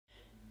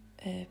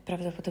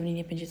Prawdopodobnie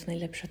nie będzie to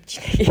najlepszy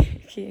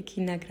odcinek,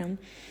 jaki nagram,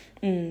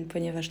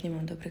 ponieważ nie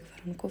mam dobrych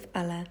warunków,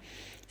 ale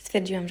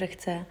stwierdziłam, że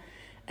chcę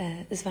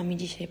z Wami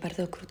dzisiaj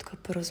bardzo krótko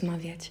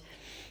porozmawiać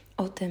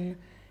o tym,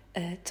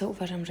 co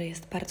uważam, że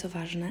jest bardzo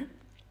ważne.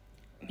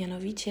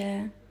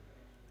 Mianowicie,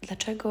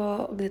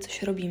 dlaczego, gdy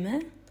coś robimy,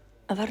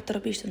 a warto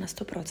robić to na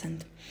 100%.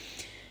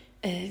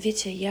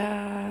 Wiecie,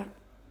 ja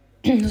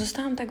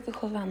zostałam tak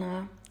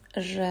wychowana,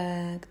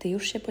 że gdy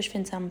już się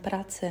poświęcam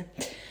pracy,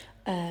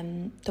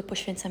 to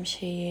poświęcam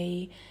się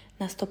jej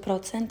na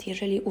 100%,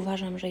 jeżeli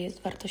uważam, że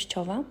jest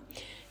wartościowa,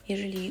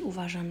 jeżeli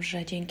uważam,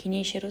 że dzięki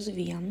niej się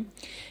rozwijam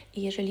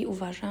i jeżeli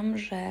uważam,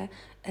 że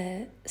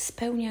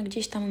spełnia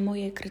gdzieś tam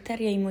moje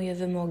kryteria i moje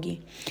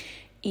wymogi.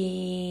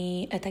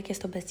 I tak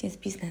jest obecnie z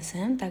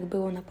biznesem. Tak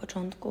było na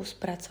początku z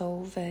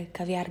pracą w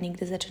kawiarni,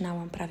 gdy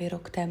zaczynałam prawie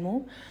rok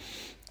temu.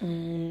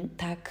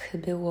 Tak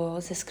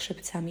było ze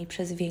skrzypcami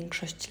przez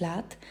większość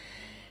lat,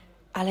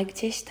 ale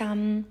gdzieś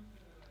tam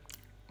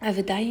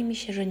wydaje mi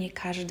się, że nie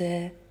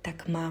każdy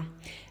tak ma,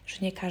 że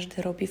nie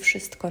każdy robi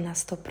wszystko na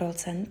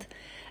 100%.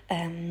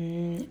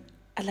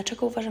 A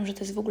dlaczego uważam, że to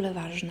jest w ogóle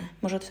ważne?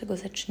 Może od tego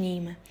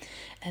zacznijmy.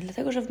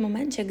 Dlatego, że w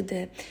momencie,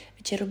 gdy,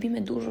 wiecie,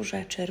 robimy dużo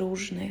rzeczy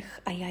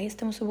różnych, a ja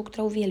jestem osobą,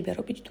 która uwielbia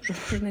robić dużo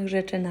różnych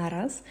rzeczy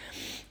naraz,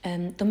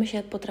 to my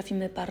się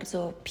potrafimy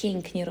bardzo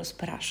pięknie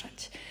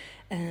rozpraszać.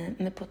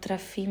 My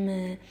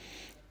potrafimy,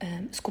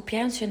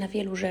 skupiając się na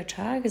wielu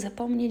rzeczach,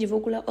 zapomnieć w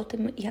ogóle o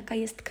tym, jaka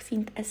jest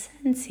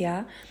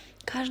kwintesencja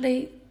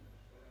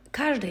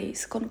każdej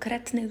z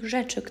konkretnych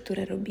rzeczy,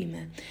 które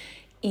robimy.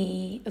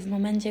 I w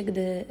momencie,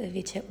 gdy,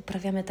 wiecie,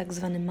 uprawiamy tak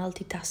zwany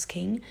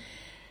multitasking,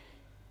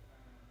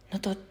 no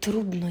to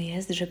trudno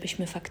jest,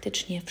 żebyśmy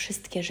faktycznie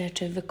wszystkie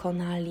rzeczy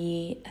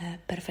wykonali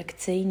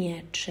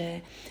perfekcyjnie,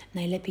 czy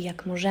najlepiej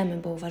jak możemy,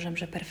 bo uważam,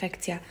 że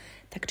perfekcja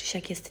tak czy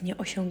siak jest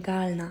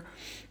nieosiągalna.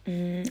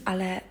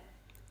 Ale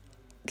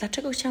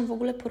dlaczego chciałam w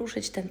ogóle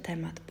poruszyć ten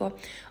temat? Bo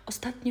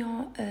ostatnio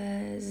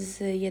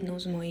z jedną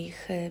z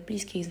moich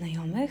bliskich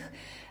znajomych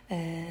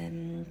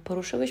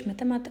poruszyłyśmy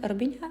temat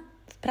robienia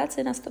w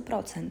pracy na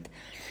 100%.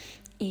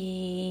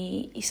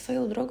 I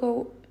swoją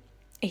drogą,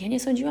 ja nie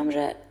sądziłam,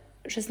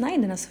 że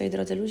znajdę na swojej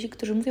drodze ludzi,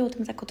 którzy mówią o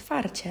tym tak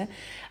otwarcie,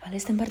 ale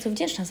jestem bardzo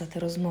wdzięczna za tę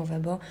rozmowę,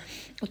 bo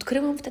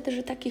odkryłam wtedy,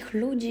 że takich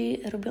ludzi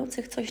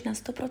robiących coś na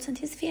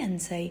 100% jest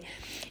więcej.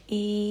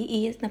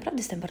 I naprawdę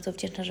jestem bardzo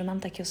wdzięczna, że mam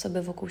takie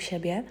osoby wokół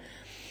siebie.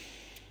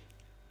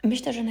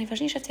 Myślę, że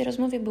najważniejsze w tej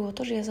rozmowie było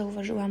to, że ja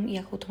zauważyłam,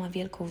 jaką to ma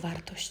wielką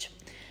wartość.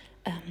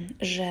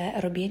 Że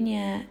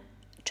robienie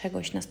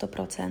czegoś na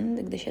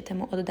 100%, gdy się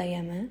temu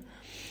oddajemy,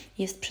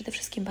 jest przede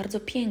wszystkim bardzo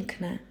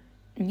piękne,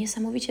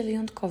 niesamowicie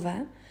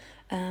wyjątkowe,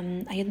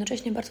 a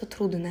jednocześnie bardzo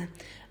trudne,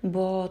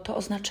 bo to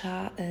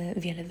oznacza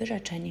wiele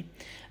wyrzeczeń.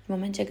 W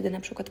momencie, gdy na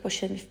przykład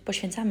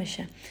poświęcamy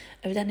się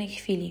w danej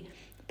chwili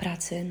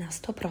pracy na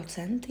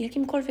 100%,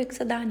 jakimkolwiek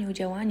zadaniu,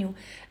 działaniu,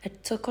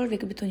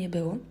 cokolwiek by to nie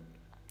było,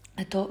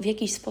 to w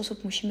jakiś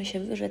sposób musimy się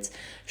wyrzec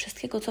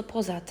wszystkiego, co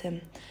poza tym.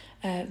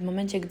 W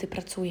momencie, gdy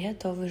pracuję,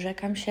 to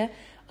wyrzekam się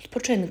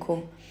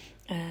odpoczynku.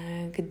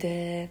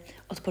 Gdy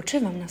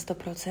odpoczywam na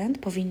 100%,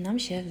 powinnam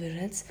się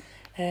wyrzec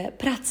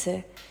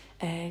pracy.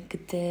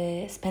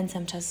 Gdy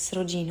spędzam czas z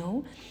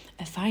rodziną,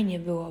 fajnie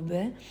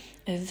byłoby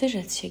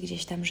wyrzec się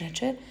gdzieś tam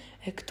rzeczy,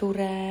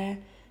 które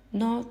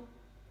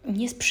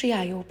nie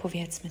sprzyjają,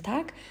 powiedzmy,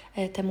 tak?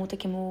 Temu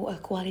takiemu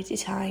quality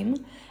time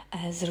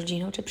z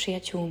rodziną czy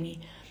przyjaciółmi.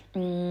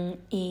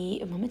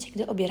 I w momencie,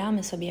 gdy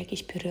obieramy sobie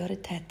jakieś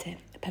priorytety,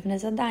 pewne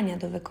zadania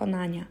do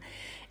wykonania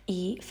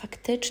i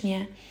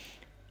faktycznie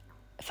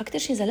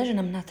zależy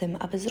nam na tym,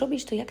 aby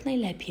zrobić to jak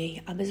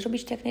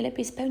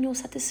najlepiej, z pełnią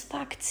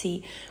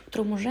satysfakcji,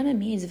 którą możemy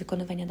mieć z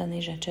wykonywania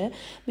danej rzeczy.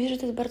 Myślę, że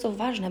to jest bardzo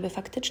ważne, aby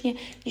faktycznie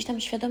gdzieś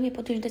tam świadomie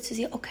podjąć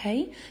decyzję,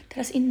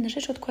 teraz inne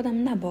rzeczy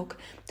odkładam na bok,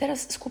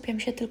 teraz skupiam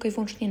się tylko i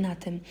wyłącznie na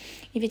tym.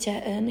 I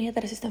wiecie, ja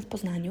teraz jestem w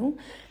Poznaniu,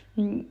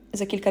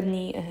 za kilka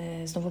dni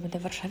znowu będę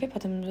w Warszawie,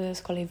 potem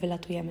z kolei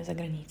wylatujemy za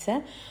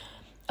granicę,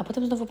 a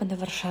potem znowu będę w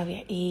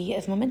Warszawie i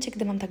w momencie,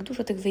 gdy mam tak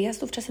dużo tych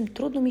wyjazdów, czasem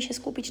trudno mi się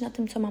skupić na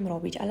tym, co mam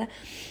robić, ale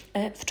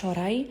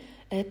wczoraj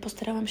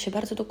postarałam się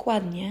bardzo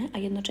dokładnie, a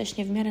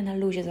jednocześnie w miarę na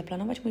luzie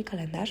zaplanować mój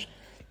kalendarz,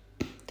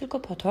 tylko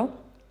po to,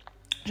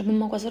 żebym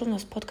mogła zarówno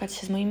spotkać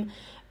się z moim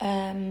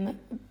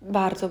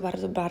bardzo,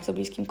 bardzo, bardzo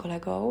bliskim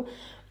kolegą,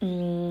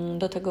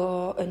 do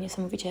tego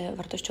niesamowicie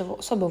wartościową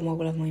osobą w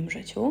ogóle w moim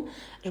życiu,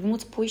 żeby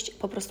móc pójść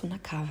po prostu na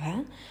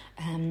kawę,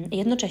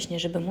 jednocześnie,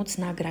 żeby móc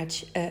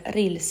nagrać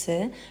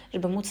Reelsy,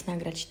 żeby móc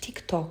nagrać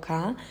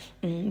TikToka,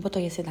 bo to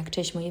jest jednak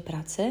część mojej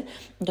pracy.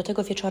 Do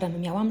tego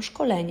wieczorem miałam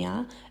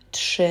szkolenia,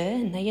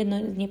 3, na jedno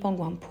nie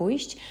mogłam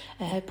pójść,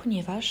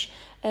 ponieważ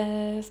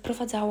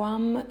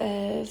wprowadzałam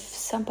w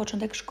sam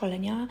początek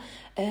szkolenia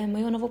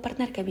moją nową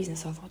partnerkę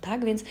biznesową,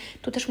 tak? Więc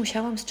tu też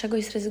musiałam z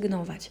czegoś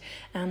zrezygnować.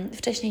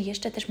 Wcześniej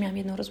jeszcze też miałam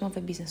jedną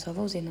rozmowę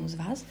biznesową z jedną z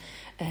Was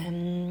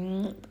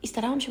i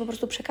starałam się po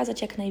prostu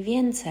przekazać jak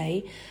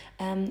najwięcej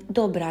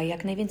dobra,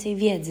 jak najwięcej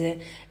wiedzy,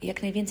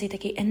 jak najwięcej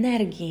takiej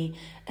energii,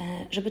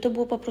 żeby to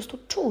było po prostu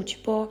czuć,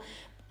 bo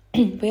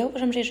Bo ja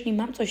uważam, że jeżeli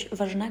mam coś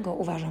ważnego,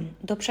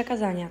 do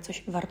przekazania,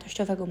 coś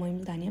wartościowego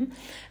moim zdaniem,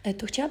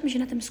 to chciałabym się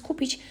na tym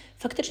skupić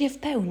faktycznie w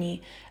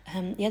pełni.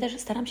 Ja też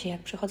staram się,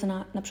 jak przychodzę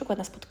na przykład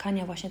na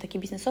spotkania właśnie takie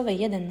biznesowe,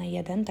 1 na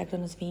 1, tak to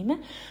nazwijmy,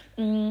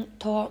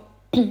 to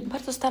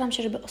bardzo staram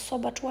się, żeby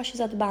osoba czuła się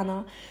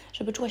zadbana,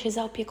 żeby czuła się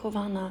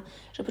zaopiekowana,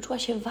 żeby czuła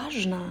się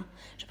ważna,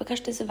 żeby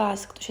każdy z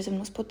Was, kto się ze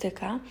mną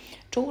spotyka,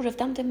 czuł, że w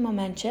tamtym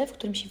momencie, w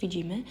którym się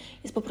widzimy,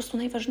 jest po prostu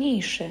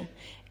najważniejszy.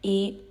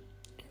 I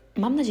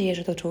mam nadzieję,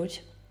 że to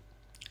czuć,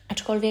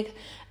 aczkolwiek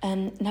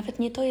nawet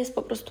nie to jest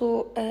po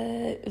prostu,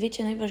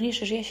 wiecie,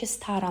 najważniejsze, że ja się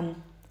staram,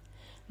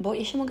 bo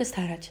ja się mogę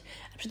starać.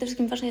 A przede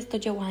wszystkim ważne jest to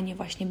działanie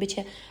właśnie,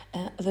 bycie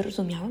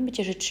wyrozumiałym,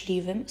 bycie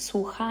życzliwym,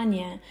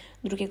 słuchanie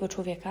drugiego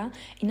człowieka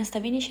i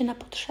nastawienie się na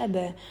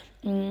potrzeby,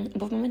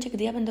 bo w momencie,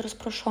 gdy ja będę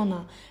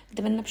rozproszona,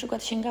 gdy będę na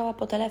przykład sięgała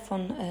po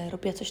telefon,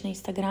 robiła coś na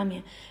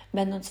Instagramie,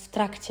 będąc w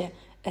trakcie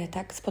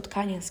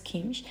spotkania z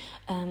kimś,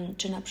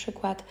 czy na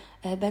przykład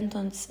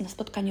będąc na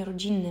spotkaniu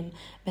rodzinnym,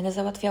 będę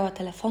załatwiała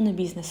telefony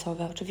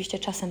biznesowe, oczywiście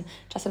czasem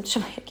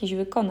trzeba jakieś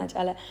wykonać,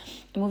 ale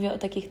mówię o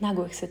takich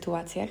nagłych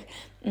sytuacjach,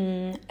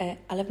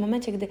 ale w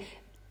momencie, gdy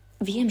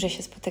wiem, że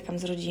się spotykam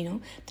z rodziną,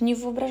 to nie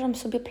wyobrażam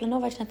sobie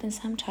planować na ten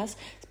sam czas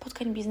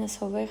spotkań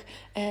biznesowych,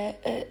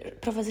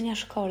 prowadzenia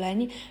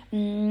szkoleń,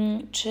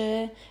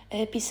 czy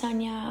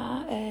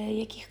pisania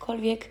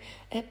jakichkolwiek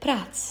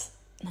prac,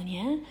 no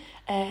nie?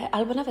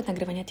 Albo nawet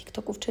nagrywania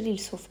TikToków czy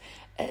Reelsów.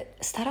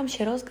 Staram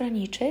się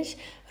rozgraniczyć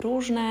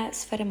różne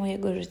sfery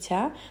mojego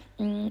życia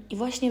i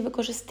właśnie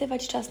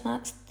wykorzystywać czas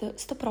na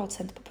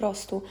 100%, po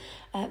prostu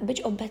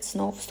być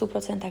obecną w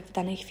 100% w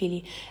danej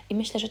chwili. I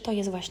myślę, że to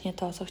jest właśnie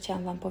to, co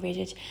chciałam Wam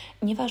powiedzieć.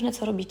 Nieważne,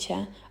 co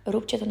robicie,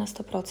 róbcie to na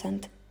 100%.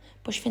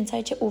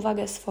 Poświęcajcie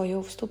uwagę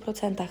swoją w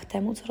 100%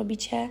 temu, co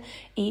robicie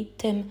i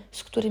tym,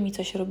 z którymi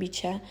coś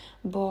robicie,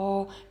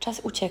 bo czas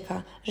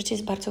ucieka, życie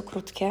jest bardzo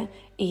krótkie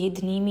i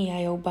dni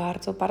mijają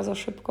bardzo, bardzo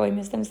szybko. Im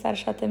jestem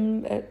starsza,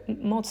 tym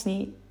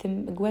mocniej,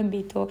 tym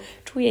głębiej to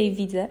czuję i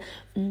widzę.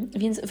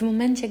 Więc w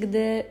momencie,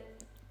 gdy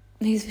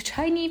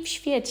najzwyczajniej w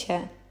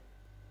świecie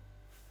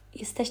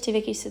jesteście w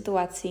jakiejś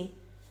sytuacji,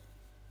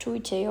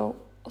 czujcie ją,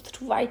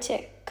 odczuwajcie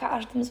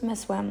każdym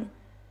zmysłem,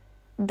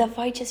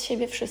 dawajcie z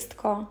siebie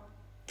wszystko,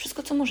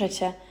 co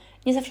możecie.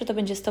 Nie zawsze to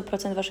będzie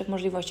 100% Waszych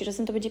możliwości,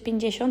 czasem to będzie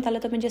 50%, ale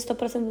to będzie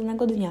 100%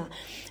 danego dnia.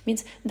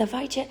 Więc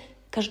dawajcie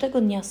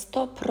każdego dnia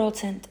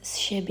 100% z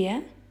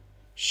siebie,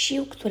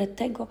 sił, które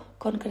tego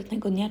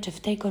konkretnego dnia, czy w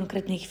tej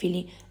konkretnej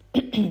chwili,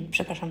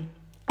 przepraszam,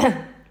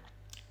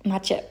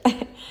 macie.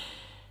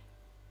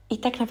 I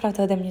tak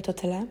naprawdę ode mnie to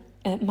tyle.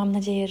 Mam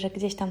nadzieję, że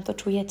gdzieś tam to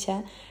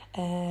czujecie.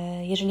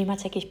 Jeżeli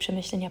macie jakieś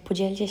przemyślenia,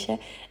 podzielcie się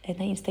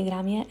na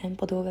Instagramie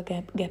podłoga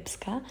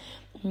gepska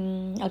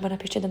albo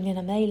napiszcie do mnie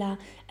na maila.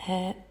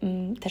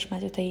 Też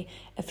macie tutaj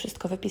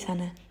wszystko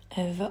wypisane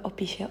w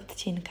opisie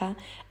odcinka.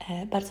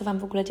 Bardzo Wam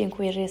w ogóle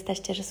dziękuję, że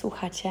jesteście, że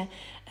słuchacie.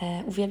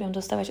 Uwielbiam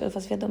dostawać od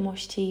Was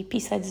wiadomości,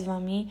 pisać z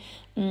Wami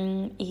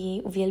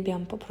i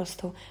uwielbiam po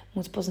prostu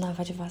móc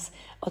poznawać Was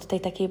od tej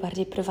takiej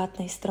bardziej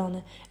prywatnej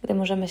strony, gdy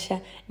możemy się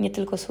nie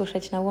tylko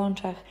słyszeć na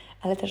łączach,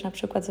 ale też na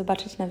przykład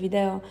zobaczyć na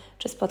wideo,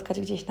 czy spotkać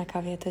gdzieś na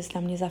kawie. To jest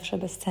dla mnie zawsze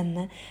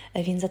bezcenne,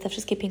 więc za te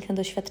wszystkie piękne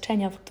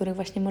doświadczenia, w których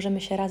właśnie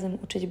możemy się razem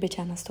uczyć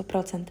bycia na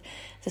 100%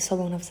 ze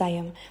sobą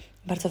nawzajem.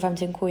 Bardzo Wam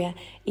dziękuję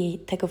i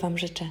tego Wam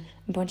życzę.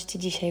 Bądźcie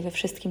dzisiaj we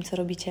wszystkim, co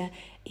robicie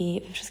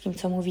i we wszystkim,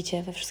 co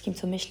mówicie, we wszystkim,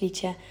 co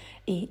myślicie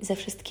i ze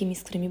wszystkimi,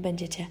 z którymi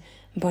będziecie.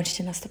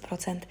 Bądźcie na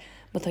 100%,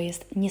 bo to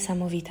jest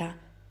niesamowita,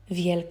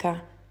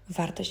 wielka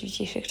wartość w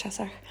dzisiejszych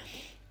czasach.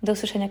 Do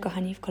usłyszenia,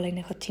 kochani, w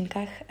kolejnych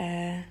odcinkach.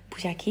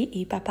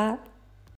 Buziaki i pa, pa!